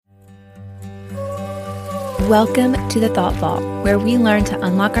Welcome to the Thought Vault, where we learn to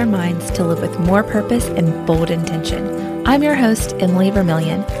unlock our minds to live with more purpose and bold intention. I'm your host, Emily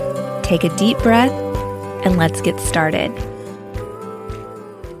Vermillion. Take a deep breath and let's get started.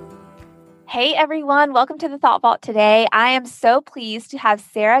 Hey everyone, welcome to the Thought Vault today. I am so pleased to have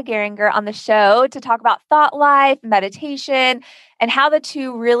Sarah Geringer on the show to talk about thought life, meditation, and how the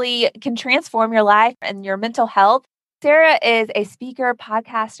two really can transform your life and your mental health. Sarah is a speaker,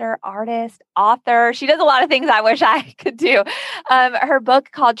 podcaster, artist, author. She does a lot of things I wish I could do. Her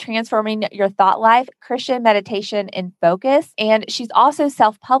book called Transforming Your Thought Life, Christian Meditation in Focus. And she's also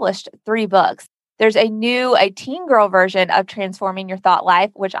self-published 3 books. There's a teen girl version of Transforming Your Thought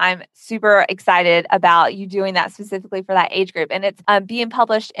Life, which I'm super excited about you doing that specifically for that age group. And it's being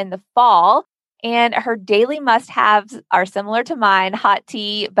published in the fall. And her daily must-haves are similar to mine, hot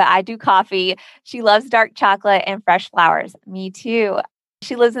tea, but I do coffee. She loves dark chocolate and fresh flowers. Me too.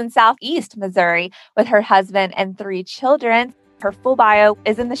 She lives in Southeast Missouri with her husband and 3 children. Her full bio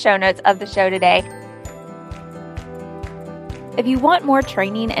is in the show notes of the show today. If you want more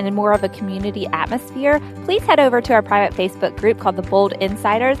training and more of a community atmosphere, please head over to our private Facebook group called The Bold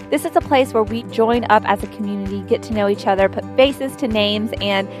Insiders. This is a place where we join up as a community, get to know each other, put faces to names,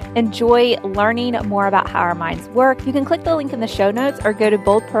 and enjoy learning more about how our minds work. You can click the link in the show notes or go to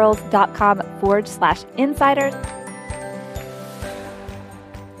boldpearls.com/insiders.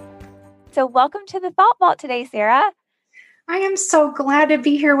 So welcome to the Thought Vault today, Sarah. I am so glad to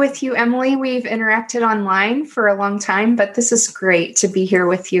be here with you, Emily. We've interacted online for a long time, but this is great to be here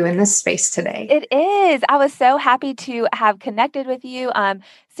with you in this space today. It is. I was so happy to have connected with you.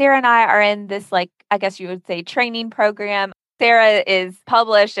 Sarah and I are in this, I guess you would say, training program. Sarah is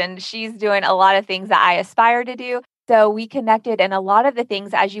published and she's doing a lot of things that I aspire to do. So we connected, and a lot of the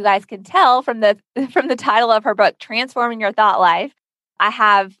things, as you guys can tell from the title of her book, Transforming Your Thought Life, I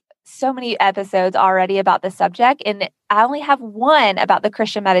have so many episodes already about the subject, and I only have one about the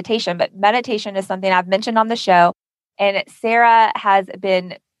Christian meditation, but meditation is something I've mentioned on the show, and Sarah has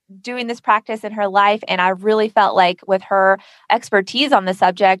been doing this practice in her life, and I really felt like with her expertise on the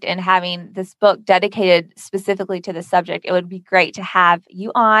subject and having this book dedicated specifically to the subject, it would be great to have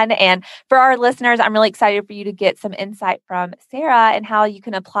you on. And for our listeners, I'm really excited for you to get some insight from Sarah and how you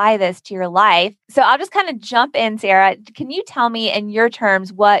can apply this to your life. So I'll just kind of jump in, Sarah. Can you tell me in your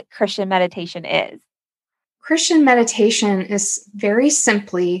terms what Christian meditation is? Christian meditation is very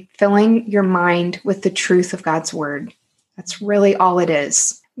simply filling your mind with the truth of God's word. That's really all it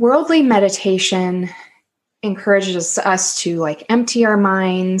is. Worldly meditation encourages us to empty our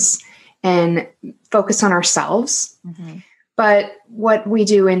minds and focus on ourselves. Mm-hmm. But what we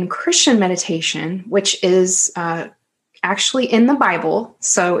do in Christian meditation, which is actually in the Bible,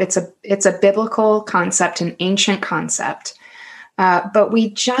 so it's a biblical concept, an ancient concept, but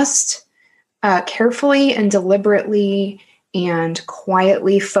we just carefully and deliberately and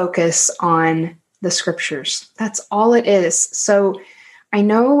quietly focus on the scriptures. That's all it is. So I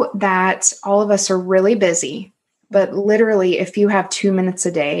know that all of us are really busy, but literally if you have 2 minutes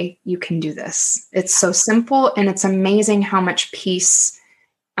a day, you can do this. It's so simple, and it's amazing how much peace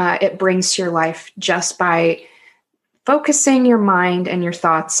it brings to your life just by focusing your mind and your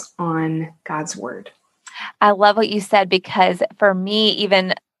thoughts on God's word. I love what you said, because for me,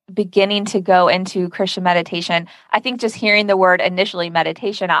 even beginning to go into Christian meditation, I think just hearing the word initially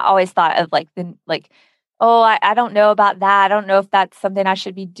meditation, I always thought of I don't know about that. I don't know if that's something I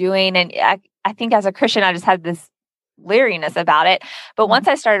should be doing. And I think as a Christian, I just had this leeriness about it. But once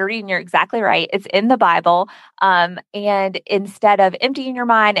I started reading, you're exactly right. It's in the Bible. And instead of emptying your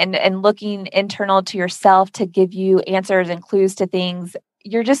mind and looking internal to yourself to give you answers and clues to things,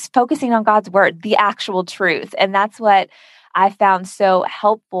 you're just focusing on God's word, the actual truth. And that's what I found so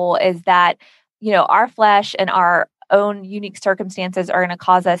helpful, is that, our flesh and our own unique circumstances are going to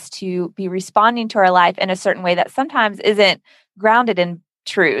cause us to be responding to our life in a certain way that sometimes isn't grounded in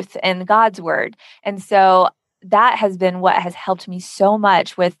truth and God's word. And so that has been what has helped me so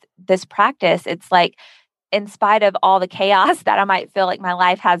much with this practice. It's in spite of all the chaos that I might feel like my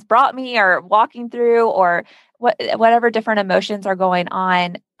life has brought me or walking through, or whatever different emotions are going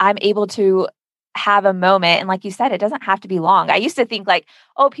on, I'm able to have a moment. And like you said, it doesn't have to be long. I used to think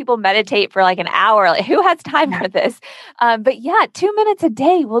people meditate for an hour. Who has time for this? But 2 minutes a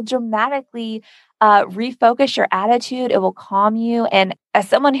day will dramatically refocus your attitude. It will calm you. And as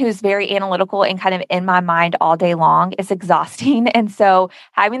someone who's very analytical and kind of in my mind all day long, it's exhausting. And so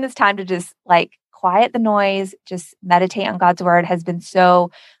having this time to just quiet the noise, just meditate on God's word has been so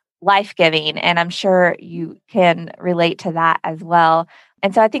life-giving. And I'm sure you can relate to that as well.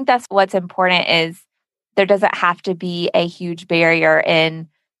 And so I think that's what's important, is there doesn't have to be a huge barrier in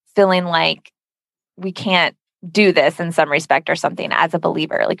feeling like we can't do this in some respect or something as a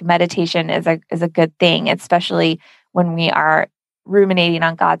believer. Like meditation is a good thing, especially when we are ruminating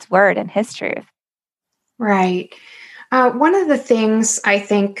on God's word and his truth. Right. One of the things I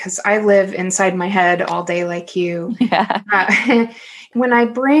think, because I live inside my head all day like you, when I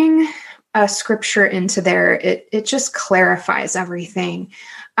bring a scripture into there, it just clarifies everything.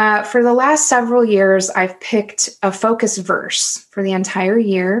 For the last several years, I've picked a focus verse for the entire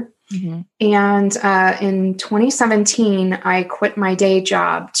year. Mm-hmm. And in 2017, I quit my day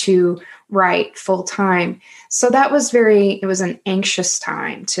job to write full time. So that was it was an anxious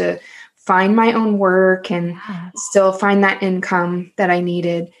time to find my own work and still find that income that I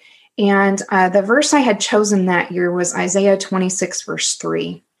needed. And the verse I had chosen that year was Isaiah 26, verse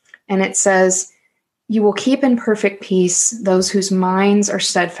 3. And it says, "You will keep in perfect peace those whose minds are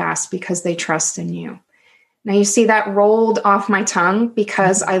steadfast because they trust in you." Now you see that rolled off my tongue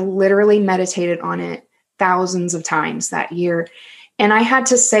because I literally meditated on it thousands of times that year. And I had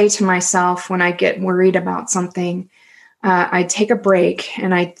to say to myself when I get worried about something, I'd take a break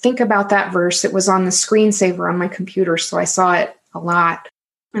and I'd think about that verse. It was on the screensaver on my computer, so I saw it a lot.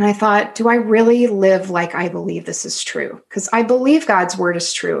 And I thought, do I really live like I believe this is true? Because I believe God's word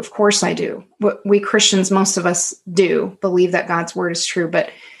is true. Of course I do. We Christians, most of us do believe that God's word is true, but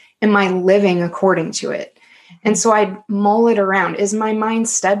am I living according to it? And so I'd mull it around. Is my mind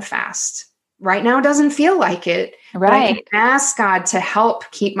steadfast? Right now, it doesn't feel like it. Right. But I can ask God to help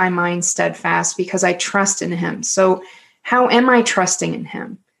keep my mind steadfast because I trust in him. So how am I trusting in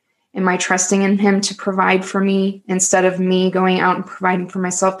him? Am I trusting in him to provide for me instead of me going out and providing for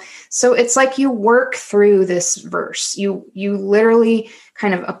myself? So it's like you work through this verse. You literally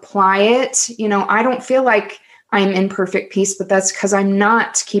kind of apply it. I don't feel like I'm in perfect peace, but that's because I'm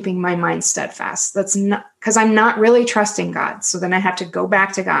not keeping my mind steadfast. That's not because I'm not really trusting God. So then I have to go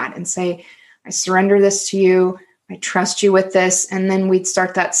back to God and say, I surrender this to you. I trust you with this. And then we'd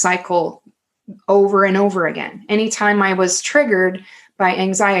start that cycle over and over again. Anytime I was triggered by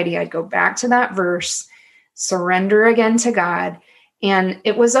anxiety, I'd go back to that verse, surrender again to God. And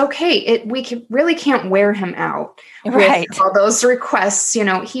it was okay. We really can't wear him out with all those requests.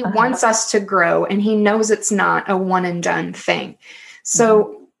 He wants us to grow, and he knows it's not a one and done thing.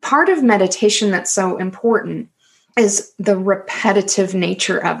 So part of meditation that's so important is the repetitive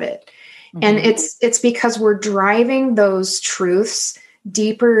nature of it. And it's because we're driving those truths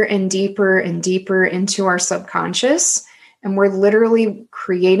deeper and deeper and deeper into our subconscious. And we're literally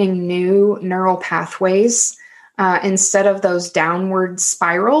creating new neural pathways instead of those downward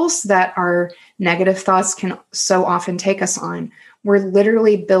spirals that our negative thoughts can so often take us on. We're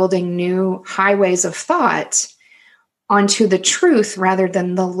literally building new highways of thought onto the truth rather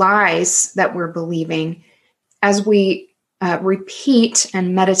than the lies that we're believing. As we repeat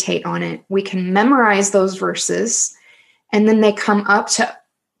and meditate on it, we can memorize those verses, and then they come up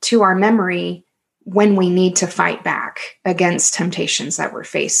to our memory when we need to fight back against temptations that we're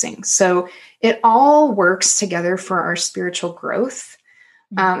facing. So it all works together for our spiritual growth.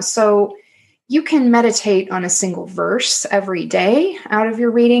 So you can meditate on a single verse every day out of your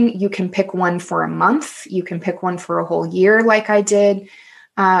reading. You can pick one for a month. You can pick one for a whole year like I did.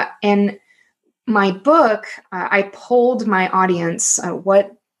 And my book, I polled my audience,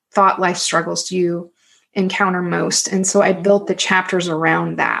 what thought life struggles do you encounter most? And so I built the chapters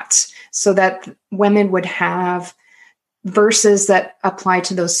around that so that women would have verses that apply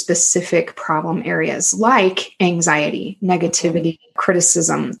to those specific problem areas like anxiety, negativity,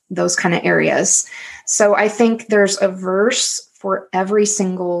 criticism, those kind of areas. So I think there's a verse for every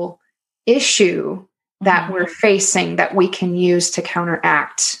single issue that we're facing that we can use to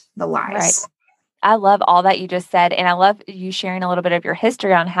counteract the lies. Right. I love all that you just said. And I love you sharing a little bit of your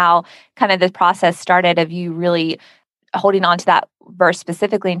history on how kind of this process started of you really holding on to that verse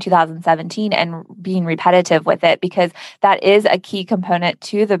specifically in 2017 and being repetitive with it, because that is a key component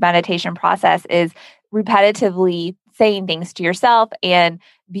to the meditation process, is repetitively saying things to yourself and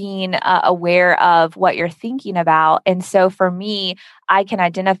being aware of what you're thinking about. And so for me, I can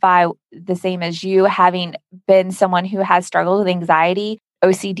identify the same as you, having been someone who has struggled with anxiety,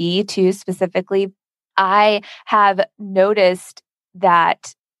 OCD too, specifically. I have noticed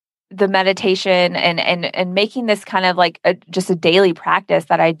that the meditation and making this kind of like just a daily practice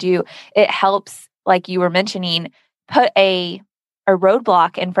that I do, it helps, like you were mentioning, put a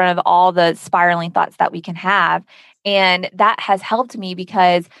roadblock in front of all the spiraling thoughts that we can have. And that has helped me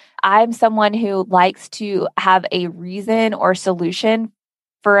because I'm someone who likes to have a reason or solution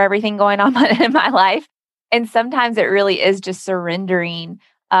for everything going on in my life. And sometimes it really is just surrendering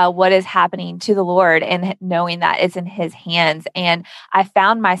what is happening to the Lord and knowing that it's in his hands. And I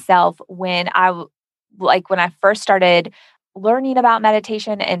found myself when like when I first started learning about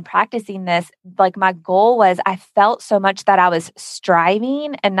meditation and practicing this, like my goal was I felt so much that I was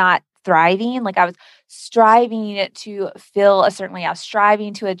striving and not thriving. Like I was striving to feel a certain way. I was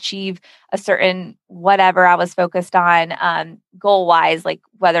striving to achieve a certain whatever I was focused on goal wise, like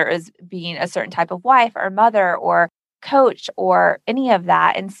whether it was being a certain type of wife or mother or coach or any of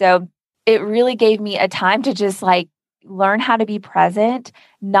that. And so it really gave me a time to just like learn how to be present,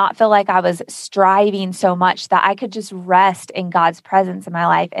 not feel like I was striving so much that I could just rest in God's presence in my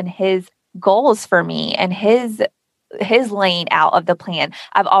life and his goals for me and his laying out of the plan.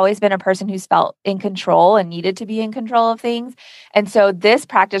 I've always been a person who's felt in control and needed to be in control of things. And so this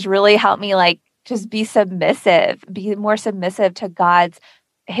practice really helped me like just be more submissive to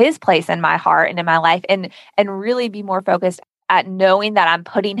his place in my heart and in my life and really be more focused at knowing that I'm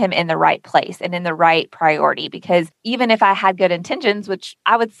putting him in the right place and in the right priority. Because even if I had good intentions, which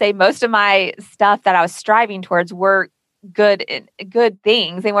I would say most of my stuff that I was striving towards were good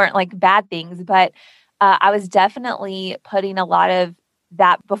things, they weren't like bad things, but I was definitely putting a lot of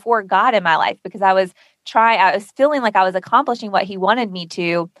that before God in my life because I was feeling like I was accomplishing what he wanted me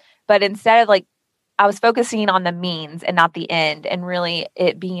to, but instead of like, I was focusing on the means and not the end, and really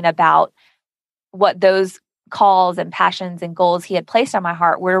it being about what those calls and passions and goals he had placed on my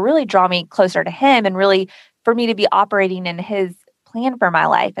heart were really draw me closer to him and really for me to be operating in his plan for my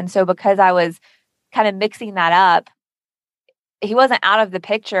life. And so because I was kind of mixing that up, he wasn't out of the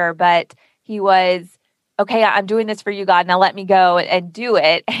picture, but he was, okay, I'm doing this for you, God. Now let me go and do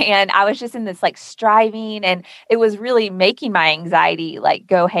it. And I was just in this like striving, and it was really making my anxiety like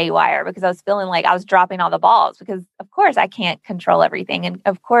go haywire because I was feeling like I was dropping all the balls because of course I can't control everything. And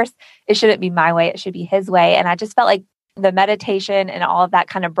of course it shouldn't be my way. It should be his way. And I just felt like the meditation and all of that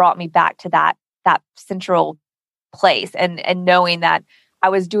kind of brought me back to that central place and knowing that I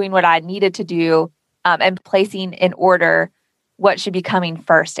was doing what I needed to do and placing in order what should be coming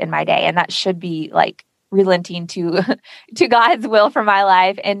first in my day. And that should be like relenting to God's will for my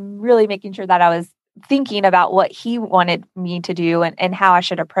life and really making sure that I was thinking about what he wanted me to do and how I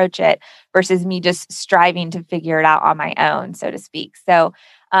should approach it versus me just striving to figure it out on my own, so to speak. So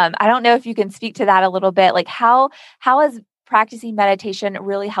I don't know if you can speak to that a little bit, like how has practicing meditation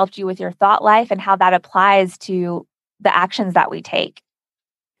really helped you with your thought life and how that applies to the actions that we take?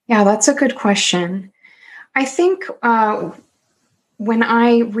 Yeah, that's a good question. I think when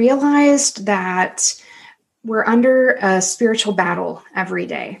I realized that we're under a spiritual battle every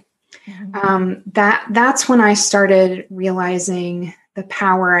day, that's when I started realizing the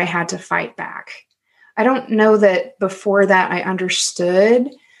power I had to fight back. I don't know that before that I understood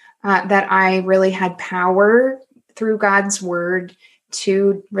that I really had power through God's word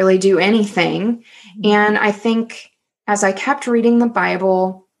to really do anything. And I think as I kept reading the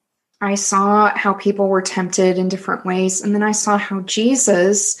Bible, I saw how people were tempted in different ways. And then I saw how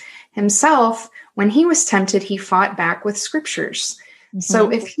Jesus himself, when he was tempted, he fought back with scriptures. So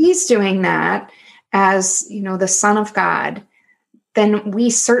if he's doing that as, the Son of God, then we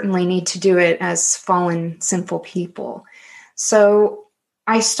certainly need to do it as fallen, sinful people. So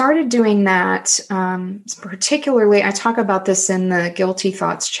I started doing that. Particularly, I talk about this in the Guilty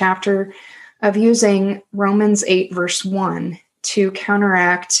Thoughts chapter of using Romans 8, verse 1 to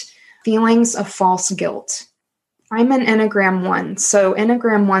counteract feelings of false guilt. I'm an Enneagram 1. So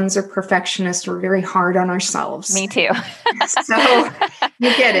Enneagram 1s are perfectionists. We're very hard on ourselves. Me too. So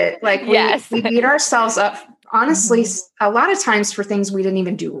you get it. Like yes. we beat ourselves up, honestly, a lot of times for things we didn't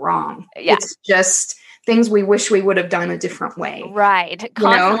even do wrong. Yeah. It's just things we wish we would have done a different way. Right.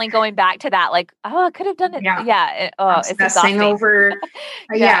 Constantly going back to that, like, oh, I could have done it. Yeah. It's obsessing over.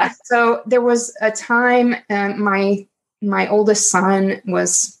 Yeah. So there was a time, my oldest son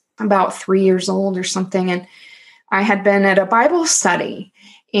was about 3 years old or something. And I had been at a Bible study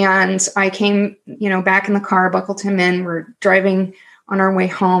and I came, back in the car, buckled him in. We're driving on our way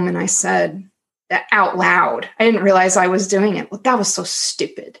home. And I said that out loud. I didn't realize I was doing it. Well, that was so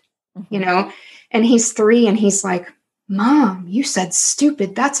stupid, and he's 3 and he's like, Mom, you said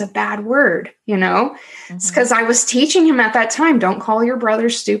stupid. That's a bad word. It's because I was teaching him at that time, don't call your brother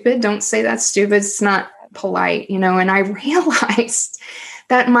stupid. Don't say that's stupid. It's not polite, and I realized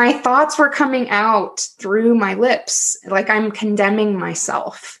that my thoughts were coming out through my lips, like I'm condemning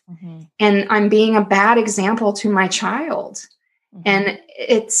myself and I'm being a bad example to my child. And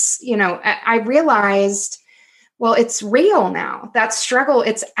it's, I realized, well, it's real now. That struggle,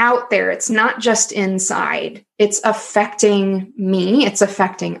 it's out there. It's not just inside. It's affecting me. It's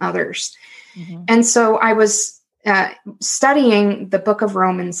affecting others. And so I was studying the book of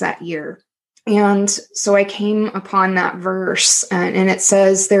Romans that year. And so I came upon that verse, and it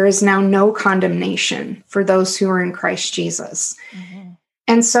says, "There is now no condemnation for those who are in Christ Jesus." Mm-hmm.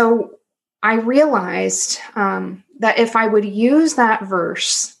 And so I realized that if I would use that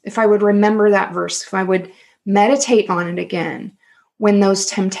verse, if I would remember that verse, if I would meditate on it again, when those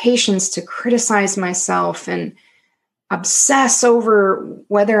temptations to criticize myself and obsess over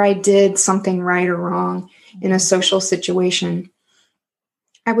whether I did something right or wrong in a social situation,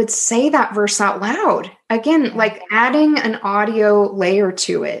 I would say that verse out loud. Again, like adding an audio layer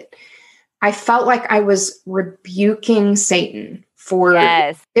to it. I felt like I was rebuking Satan for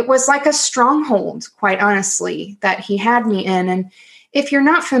it was like a stronghold, quite honestly, that he had me in. And if you're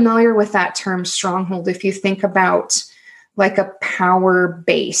not familiar with that term stronghold, if you think about like a power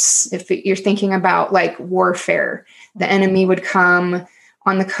base, if you're thinking about like warfare, the enemy would come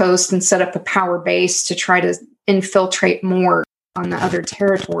on the coast and set up a power base to try to infiltrate more on the other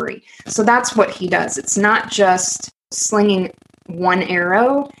territory. So that's what he does. It's not just slinging one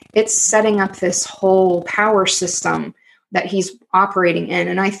arrow, it's setting up this whole power system that he's operating in.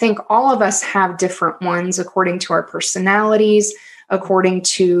 And I think all of us have different ones according to our personalities, according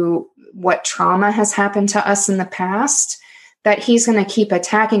to what trauma has happened to us in the past, that he's going to keep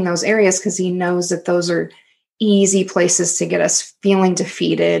attacking those areas because he knows that those are easy places to get us feeling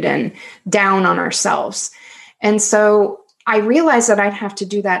defeated and down on ourselves. And so I realized that I'd have to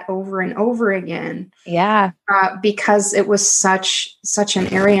do that over and over again. Yeah. Because it was such an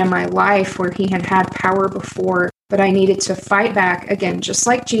area in my life where he had power before, but I needed to fight back again, just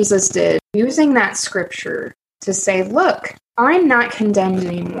like Jesus did, using that scripture to say, look, I'm not condemned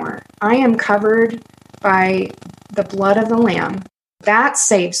anymore. I am covered by the blood of the Lamb. That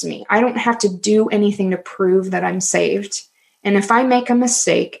saves me. I don't have to do anything to prove that I'm saved. And if I make a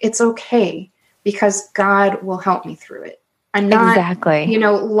mistake, it's okay because God will help me through it. I'm not,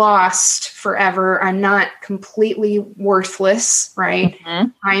 lost forever. I'm not completely worthless, right?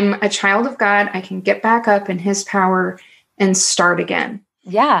 Mm-hmm. I'm a child of God. I can get back up in his power and start again.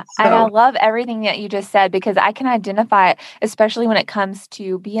 Yeah. So, and I love everything that you just said because I can identify it, especially when it comes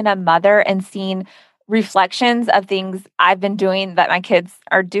to being a mother and seeing reflections of things I've been doing that my kids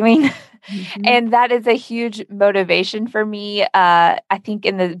are doing. Mm-hmm. And that is a huge motivation for me. I think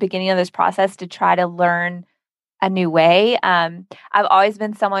in the beginning of this process to try to learn a new way. I've always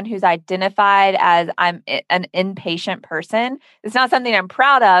been someone who's identified as I'm an impatient person. It's not something I'm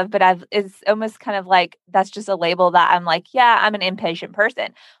proud of, but it's almost kind of like that's just a label that I'm like, yeah, I'm an impatient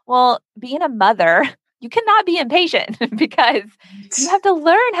person. Well, being a mother, you cannot be impatient because you have to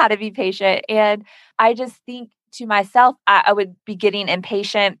learn how to be patient. And I just think to myself, I would be getting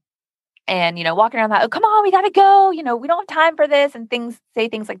impatient and, walking around that, oh, come on, we got to go. We don't have time for this and say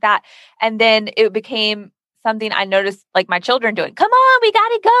things like that. And then it became something I noticed like my children doing, come on, we got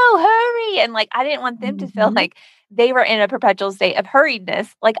to go, hurry. And like, I didn't want them to feel like they were in a perpetual state of hurriedness,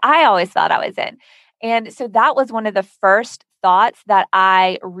 like I always thought I was in. And so that was one of the first thoughts that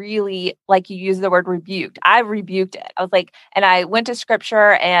I really, like you use the word rebuked. I rebuked it. I was like, and I went to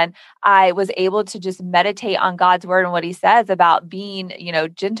scripture and I was able to just meditate on God's word and what he says about being,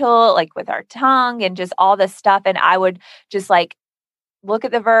 gentle, like with our tongue and just all this stuff. And I would just like look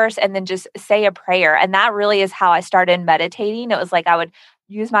at the verse and then just say a prayer. And that really is how I started meditating. It was like I would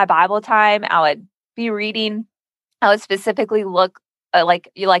use my Bible time. I would be reading. I would specifically look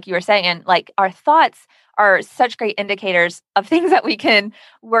like you were saying, like our thoughts are such great indicators of things that we can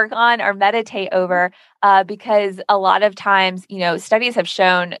work on or meditate over because a lot of times, studies have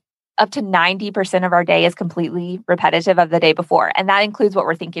shown up to 90% of our day is completely repetitive of the day before. And that includes what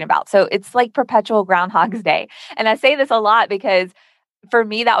we're thinking about. So it's like perpetual Groundhog's Day. And I say this a lot because for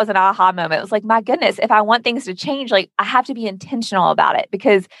me, that was an aha moment. It was like, my goodness, if I want things to change, like I have to be intentional about it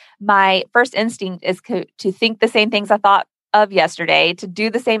because my first instinct is to think the same things I thought of yesterday, to do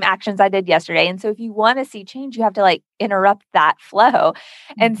the same actions I did yesterday. And so if you want to see change, you have to like interrupt that flow.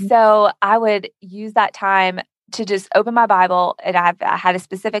 Mm-hmm. And so I would use that time to just open my Bible and I had a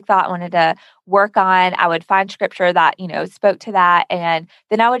specific thought I wanted to work on. I would find scripture that, spoke to that. And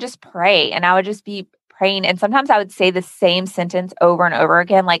then I would just pray and I would just be praying. And sometimes I would say the same sentence over and over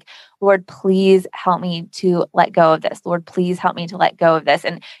again, like, Lord, please help me to let go of this. Lord, please help me to let go of this.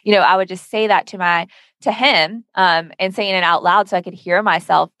 And, I would just say that to him and saying it out loud so I could hear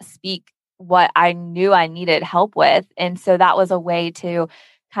myself speak what I knew I needed help with. And so that was a way to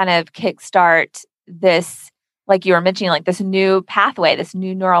kind of kickstart this, like you were mentioning, like this new pathway, this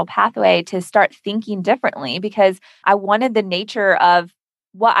new neural pathway to start thinking differently because I wanted the nature of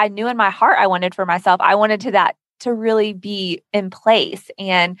what I knew in my heart I wanted for myself. I wanted that to really be in place.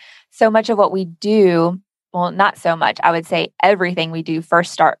 And so much of what we do well, not so much. I would say everything we do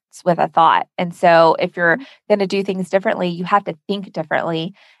first starts with a thought. And so if you're going to do things differently, you have to think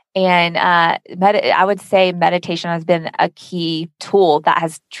differently. And I would say meditation has been a key tool that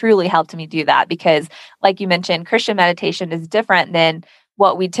has truly helped me do that because, like you mentioned, Christian meditation is different than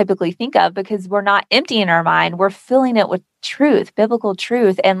what we typically think of because we're not emptying our mind. We're filling it with truth, biblical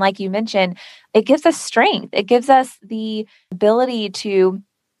truth. And like you mentioned, it gives us strength. It gives us the ability to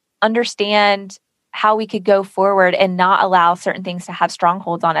understand how we could go forward and not allow certain things to have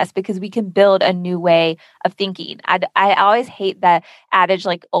strongholds on us because we can build a new way of thinking. I always hate the adage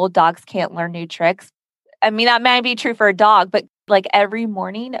like old dogs can't learn new tricks. I mean, that might be true for a dog, but like every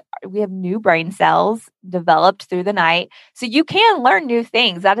morning we have new brain cells developed through the night. So you can learn new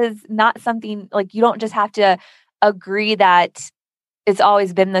things. That is not something like you don't just have to agree that it's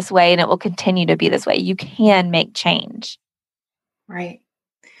always been this way and it will continue to be this way. You can make change. Right.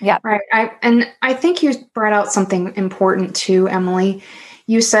 Yeah. Right. I think you brought out something important too, Emily.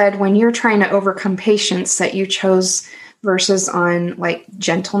 You said when you're trying to overcome patience that you chose verses on like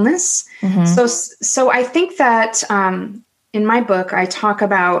gentleness. Mm-hmm. So I think that in my book, I talk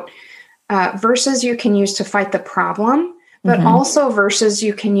about verses you can use to fight the problem, but also verses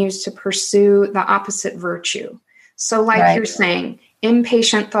you can use to pursue the opposite virtue. So like you're saying,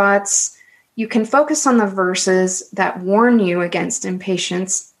 impatient thoughts, you can focus on the verses that warn you against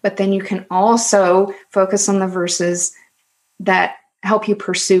impatience, but then you can also focus on the verses that help you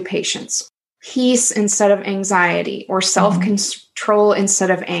pursue patience. Peace instead of anxiety, or self-control instead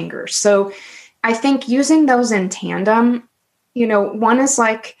of anger. So I think using those in tandem, one is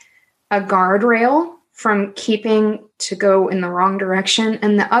like a guardrail from keeping to go in the wrong direction.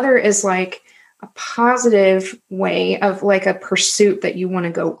 And the other is like a positive way of like a pursuit that you want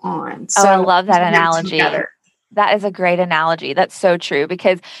to go on. So I love that analogy. That is a great analogy. That's so true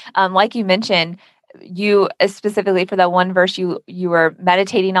because like you mentioned, you specifically for that one verse you were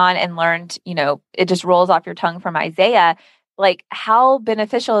meditating on and learned, it just rolls off your tongue from Isaiah. Like how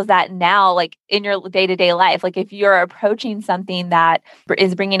beneficial is that now, like in your day-to-day life? Like if you're approaching something that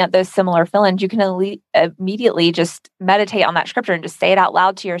is bringing up those similar feelings, you can immediately just meditate on that scripture and just say it out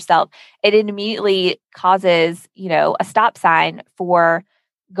loud to yourself. It immediately causes, a stop sign for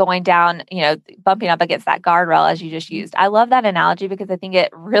going down, bumping up against that guardrail as you just used. I love that analogy because I think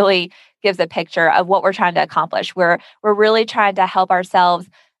it really gives a picture of what we're trying to accomplish. We're really trying to help ourselves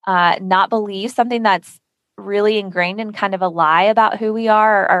not believe something that's really ingrained in kind of a lie about who we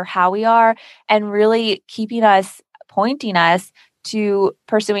are or how we are, and really pointing us to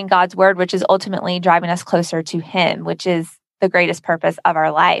pursuing God's word, which is ultimately driving us closer to Him, which is the greatest purpose of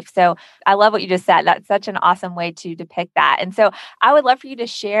our life. So I love what you just said. That's such an awesome way to depict that. And so I would love for you to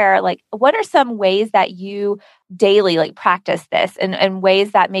share, like, what are some ways that you daily like practice this and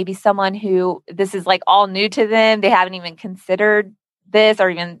ways that maybe someone who this is like all new to them, they haven't even considered this or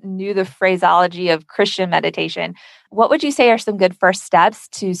even knew the phraseology of Christian meditation. What would you say are some good first steps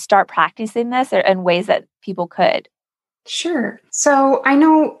to start practicing this and ways that people could? Sure. So I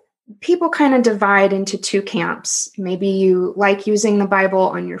know people kind of divide into two camps. Maybe you like using the Bible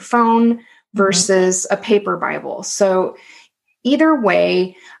on your phone versus a paper Bible. So either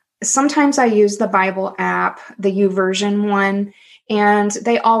way, sometimes I use the Bible app, the YouVersion one, and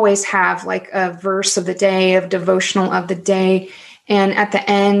they always have like a verse of the day, of devotional of the day. And at the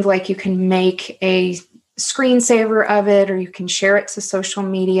end, like you can make a screensaver of it or you can share it to social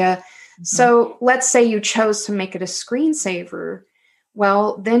media. So let's say you chose to make it a screensaver.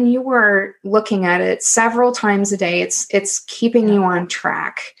 Well, then you are looking at it several times a day. It's keeping you on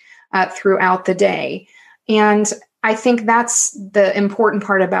track throughout the day. And I think that's the important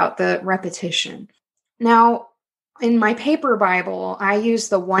part about the repetition. Now, in my paper Bible, I use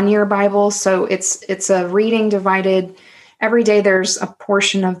the 1 Year Bible. So it's a reading divided. Every day there's a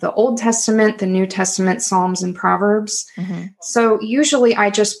portion of the Old Testament, the New Testament, Psalms, and Proverbs. So usually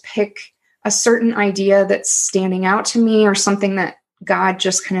I just pick a certain idea that's standing out to me or something that God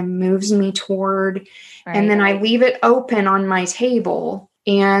just kind of moves me toward. Right. And then I leave it open on my table.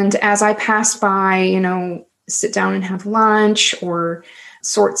 And as I pass by, sit down and have lunch or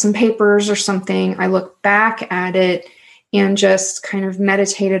sort some papers or something, I look back at it and just kind of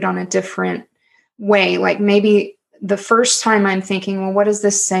meditate it on a different way. Like maybe the first time I'm thinking, well, what does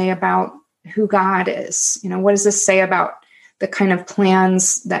this say about who God is? What does this say about the kind of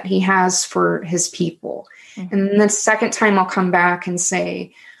plans that He has for His people? And then the second time I'll come back and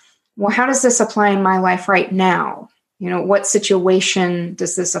say, well, how does this apply in my life right now? What situation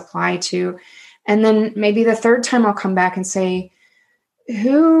does this apply to? And then maybe the third time I'll come back and say,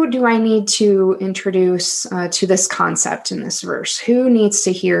 who do I need to introduce to this concept in this verse? Who needs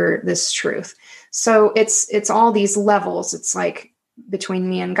to hear this truth? So it's all these levels. It's like between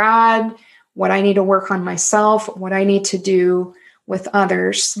me and God, what I need to work on myself, what I need to do with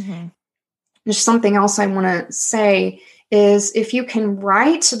others. Mm-hmm. There's something else I want to say is if you can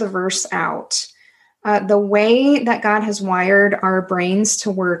write the verse out, the way that God has wired our brains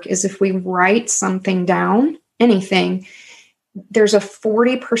to work is if we write something down, anything, there's a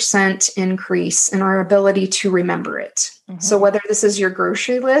 40% increase in our ability to remember it. Mm-hmm. So whether this is your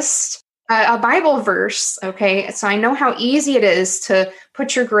grocery list, a Bible verse, okay, so I know how easy it is to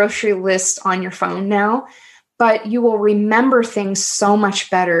put your grocery list on your phone now, but you will remember things so much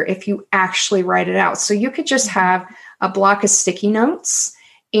better if you actually write it out. So you could just have a block of sticky notes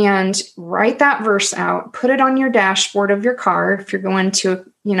and write that verse out, put it on your dashboard of your car. If you're going to,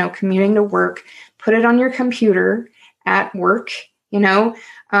 commuting to work, put it on your computer at work,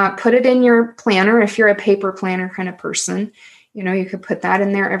 put it in your planner. If you're a paper planner kind of person, you could put that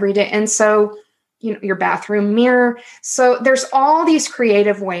in there every day. And so, your bathroom mirror. So there's all these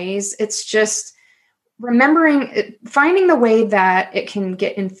creative ways. It's just finding the way that it can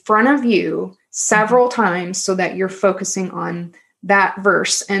get in front of you several times so that you're focusing on that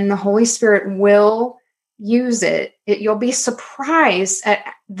verse, and the Holy Spirit will use it. You'll be surprised at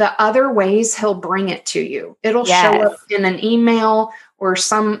the other ways he'll bring it to you. It'll show up in an email or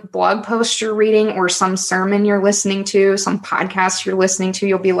some blog post you're reading or some sermon you're listening to, some podcast you're listening to.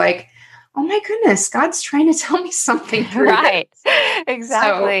 You'll be like, oh my goodness, God's trying to tell me something through right. this.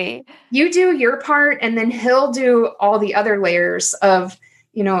 Exactly. So you do your part, and then he'll do all the other layers of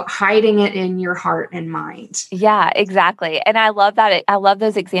hiding it in your heart and mind. Yeah, exactly. And I love that. I love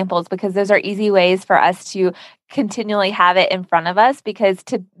those examples because those are easy ways for us to continually have it in front of us, because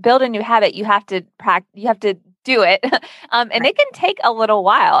to build a new habit, you have to practice, you have to do it. And it can take a little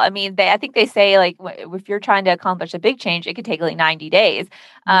while. I mean, I think they say like, if you're trying to accomplish a big change, it could take like 90 days.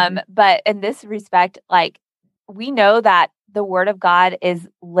 But in this respect, like we know that the word of God is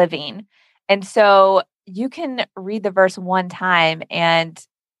living. And so you can read the verse one time and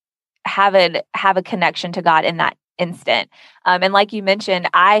have a connection to God in that instant. And like you mentioned,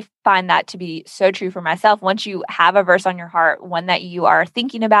 I find that to be so true for myself. Once you have a verse on your heart, one that you are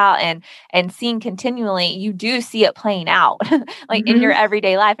thinking about and seeing continually, you do see it playing out like in your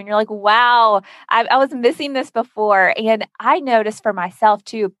everyday life. And you're like, wow, I was missing this before. And I noticed for myself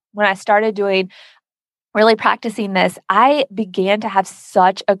too, when I started really practicing this, I began to have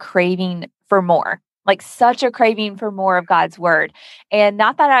such a craving for more. Like such a craving for more of God's word. And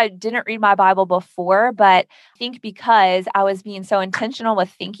not that I didn't read my Bible before, but I think because I was being so intentional with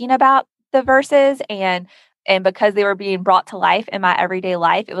thinking about the verses and because they were being brought to life in my everyday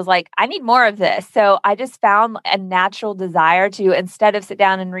life, it was like, I need more of this. So I just found a natural desire to, instead of sit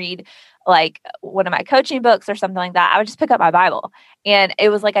down and read like one of my coaching books or something like that, I would just pick up my Bible. And it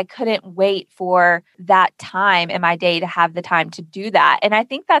was like, I couldn't wait for that time in my day to have the time to do that. And I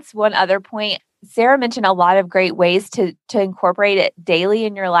think that's one other point. Sarah mentioned a lot of great ways to incorporate it daily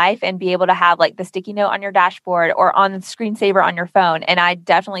in your life and be able to have like the sticky note on your dashboard or on the screensaver on your phone. And I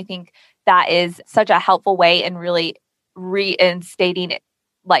definitely think that is such a helpful way in really reinstating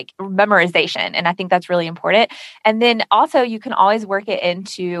like memorization. And I think that's really important. And then also you can always work it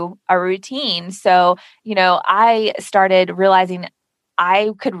into a routine. So, I started realizing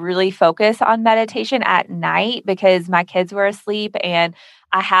I could really focus on meditation at night because my kids were asleep, and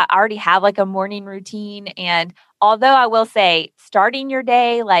I already have like a morning routine. And although I will say starting your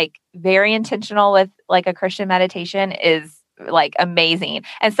day like very intentional with like a Christian meditation is like amazing.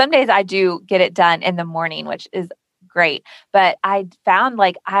 And some days I do get it done in the morning, which is great. But I found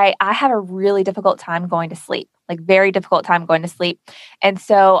like I have a really difficult time going to sleep, like very difficult time going to sleep. And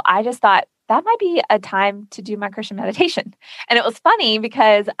so I just thought, that might be a time to do my Christian meditation. And it was funny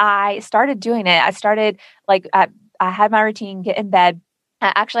because I started doing it. I started like, I had my routine, get in bed.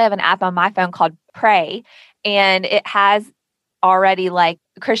 I actually have an app on my phone called Pray, and it has already like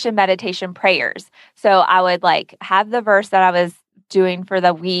Christian meditation prayers. So I would like have the verse that I was doing for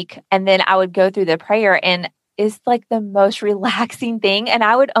the week, and then I would go through the prayer, and it's like the most relaxing thing. And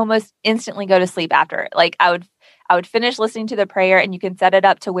I would almost instantly go to sleep after it. Like I would finish listening to the prayer, and you can set it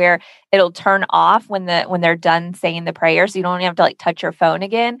up to where it'll turn off when they're done saying the prayer. So you don't have to like touch your phone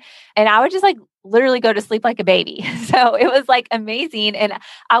again. And I would just like literally go to sleep like a baby. So it was like amazing. And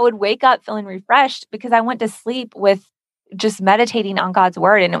I would wake up feeling refreshed because I went to sleep with just meditating on God's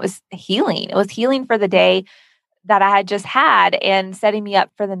word, and it was healing. It was healing for the day that I had just had and setting me up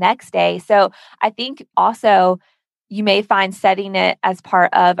for the next day. So I think also you may find setting it as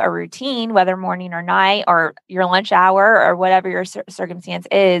part of a routine, whether morning or night or your lunch hour or whatever your circumstance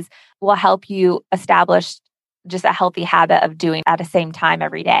is, will help you establish just a healthy habit of doing at the same time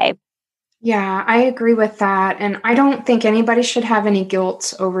every day. Yeah, I agree with that. And I don't think anybody should have any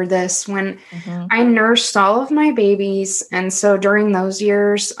guilt over this. When I nursed all of my babies, and so during those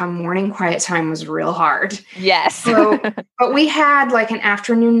years, morning quiet time was real hard. Yes. So, but we had like an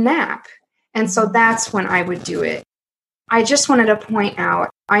afternoon nap. And so that's when I would do it. I just wanted to point out,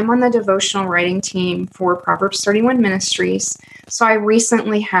 I'm on the devotional writing team for Proverbs 31 Ministries. So I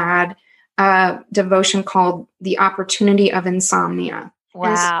recently had a devotion called The Opportunity of Insomnia. Wow.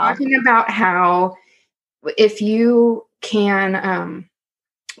 And it's talking about how if you can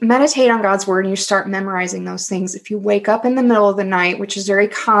meditate on God's word and you start memorizing those things, if you wake up in the middle of the night, which is very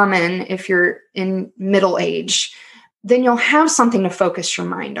common if you're in middle age, then you'll have something to focus your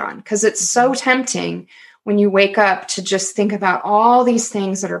mind on, because it's so tempting when you wake up to just think about all these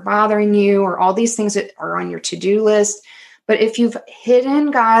things that are bothering you or all these things that are on your to-do list. But if you've hidden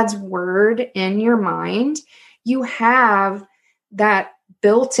God's word in your mind, you have that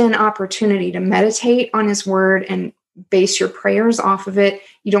built-in opportunity to meditate on his word and base your prayers off of it.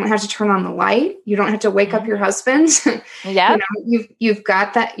 You don't have to turn on the light. You don't have to wake up your husband. Yeah. You've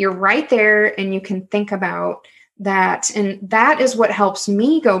got that. You're right there, and you can think about that. And that is what helps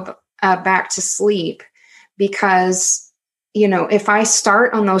me go back to sleep, because, if I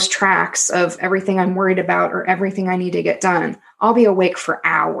start on those tracks of everything I'm worried about or everything I need to get done, I'll be awake for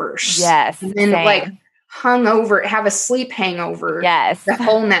hours. Yes. And then like hungover, have a sleep hangover the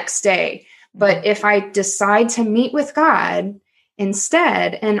whole next day. But if I decide to meet with God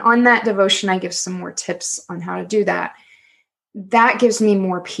instead, and on that devotion, I give some more tips on how to do that, that gives me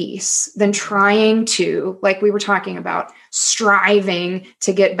more peace than trying to, like we were talking about, striving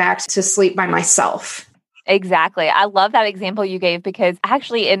to get back to sleep by myself. Exactly. I love that example you gave, because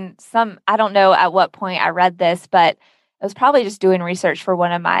actually I don't know at what point I read this, but I was probably just doing research for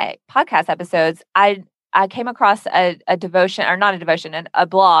one of my podcast episodes. I came across a devotion, or not a devotion, a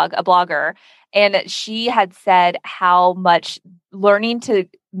blogger, and she had said how much learning to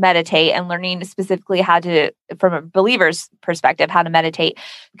meditate and learning specifically how to, from a believer's perspective, how to meditate,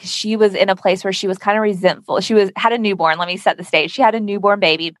 because she was in a place where she was kind of resentful. She had a newborn. Let me set the stage. She had a newborn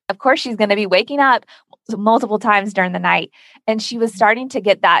baby. Of course, she's going to be waking up multiple times during the night. And she was starting to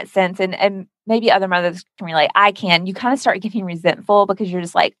get that sense, and maybe other mothers can relate. You kind of start getting resentful because you're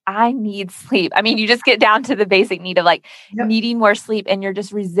just like, I need sleep. I mean, you just get down to the basic need of needing more sleep, and you're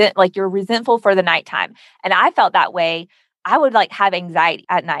just you're resentful for the nighttime. And I felt that way. I would have anxiety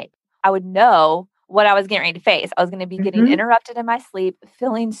at night. I would know what I was getting ready to face. I was going to be getting interrupted in my sleep,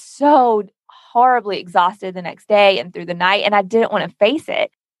 feeling so horribly exhausted the next day and through the night. And I didn't want to face it.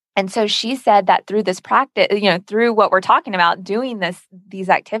 And so she said that through this practice, through what we're talking about, doing these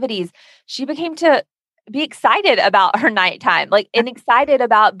activities, she became to be excited about her nighttime, and excited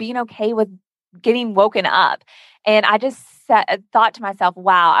about being okay with getting woken up. And I just thought to myself,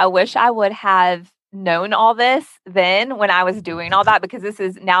 wow, I wish I would have known all this then when I was doing all that, because this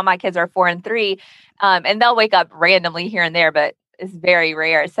is now my kids are 4 and 3, and they'll wake up randomly here and there, but it's very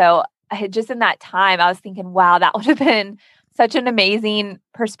rare. So just in that time, I was thinking, wow, that would have been such an amazing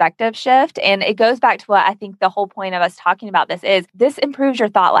perspective shift. And it goes back to what I think the whole point of us talking about this improves your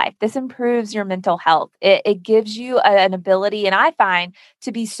thought life. This improves your mental health. It gives you an ability, and I find,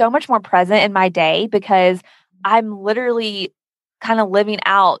 to be so much more present in my day, because I'm literally kind of living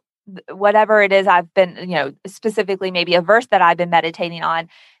out whatever it is I've been, specifically maybe a verse that I've been meditating on.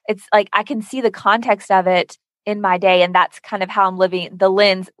 It's like I can see the context of it in my day, and that's kind of how I'm living, the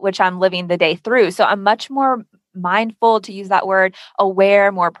lens which I'm living the day through. So I'm much more mindful, to use that word,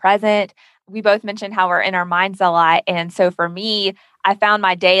 aware, more present. We both mentioned how we're in our minds a lot. And so for me, I found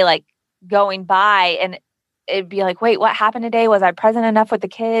my day going by, and it'd be like, wait, what happened today? Was I present enough with the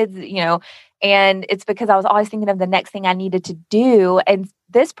kids? And it's because I was always thinking of the next thing I needed to do. And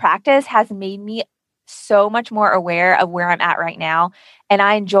this practice has made me so much more aware of where I'm at right now. And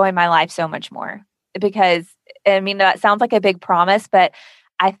I enjoy my life so much more, because, that sounds like a big promise, but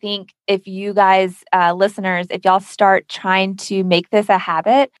I think if you guys, listeners, if y'all start trying to make this a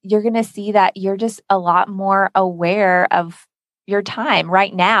habit, you're going to see that you're just a lot more aware of your time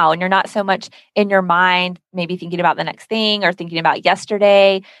right now. And you're not so much in your mind, maybe thinking about the next thing or thinking about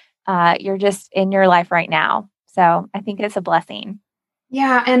yesterday. You're just in your life right now. So I think it's a blessing.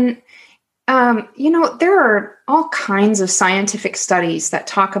 Yeah. And, there are all kinds of scientific studies that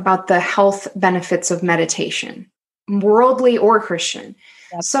talk about the health benefits of meditation, worldly or Christian.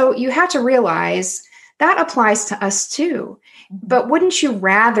 Yep. So you have to realize that applies to us too. But wouldn't you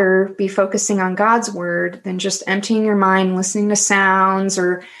rather be focusing on God's word than just emptying your mind, listening to sounds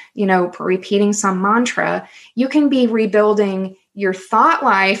or, repeating some mantra? You can be rebuilding your thought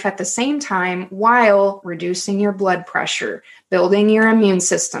life at the same time while reducing your blood pressure, building your immune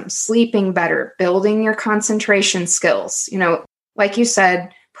system, sleeping better, building your concentration skills. Like you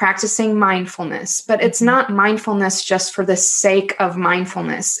said, practicing mindfulness, but it's not mindfulness just for the sake of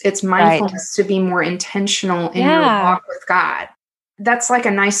mindfulness. It's mindfulness to be more intentional in your walk with God. That's like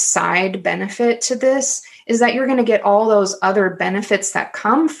a nice side benefit to this, is that you're going to get all those other benefits that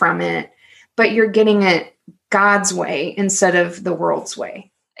come from it, but you're getting it God's way instead of the world's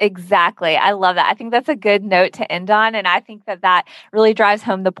way. Exactly. I love that. I think that's a good note to end on. And I think that really drives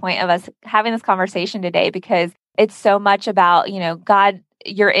home the point of us having this conversation today, because it's so much about, God,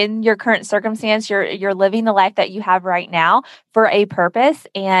 you're in your current circumstance, you're living the life that you have right now for a purpose.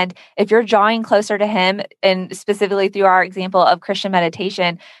 And if you're drawing closer to him, and specifically through our example of Christian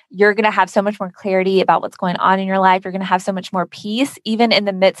meditation, you're going to have so much more clarity about what's going on in your life. You're going to have so much more peace, even in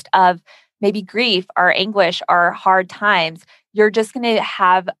the midst of maybe grief or anguish or hard times. You're just going to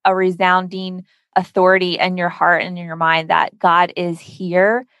have a resounding authority in your heart and in your mind that God is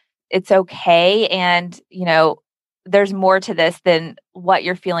here. It's okay. And, there's more to this than what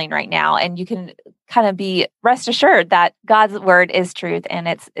you're feeling right now. And you can kind of be rest assured that God's word is truth, and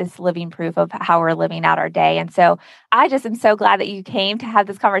it's living proof of how we're living out our day. And so I just am so glad that you came to have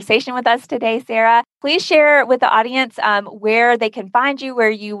this conversation with us today, Sarah. Please share with the audience where they can find you, where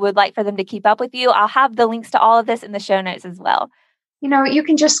you would like for them to keep up with you. I'll have the links to all of this in the show notes as well. You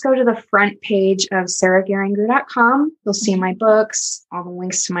can just go to the front page of sarahgeringer.com. You'll see my books, all the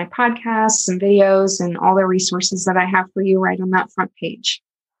links to my podcasts and videos, and all the resources that I have for you right on that front page.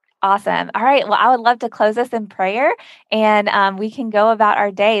 Awesome. All right. Well, I would love to close us in prayer, and we can go about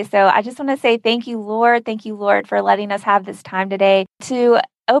our day. So I just want to say thank you, Lord. Thank you, Lord, for letting us have this time today to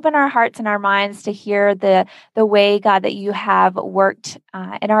open our hearts and our minds to hear the way, God, that you have worked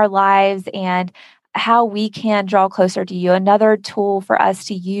in our lives, and how we can draw closer to you. Another tool for us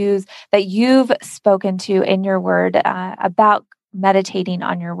to use that you've spoken to in your word about meditating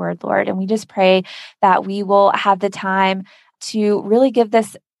on your word, Lord. And we just pray that we will have the time to really give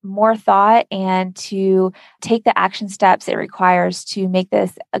this more thought and to take the action steps it requires to make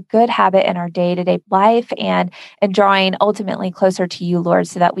this a good habit in our day-to-day life, and drawing ultimately closer to you, Lord,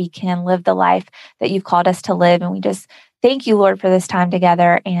 so that we can live the life that you've called us to live. And we just thank you, Lord, for this time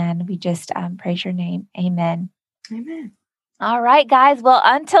together, and we just praise your name. Amen. Amen. All right, guys. Well,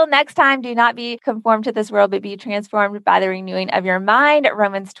 until next time, do not be conformed to this world, but be transformed by the renewing of your mind,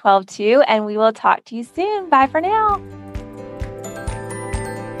 Romans 12:2, and we will talk to you soon. Bye for now.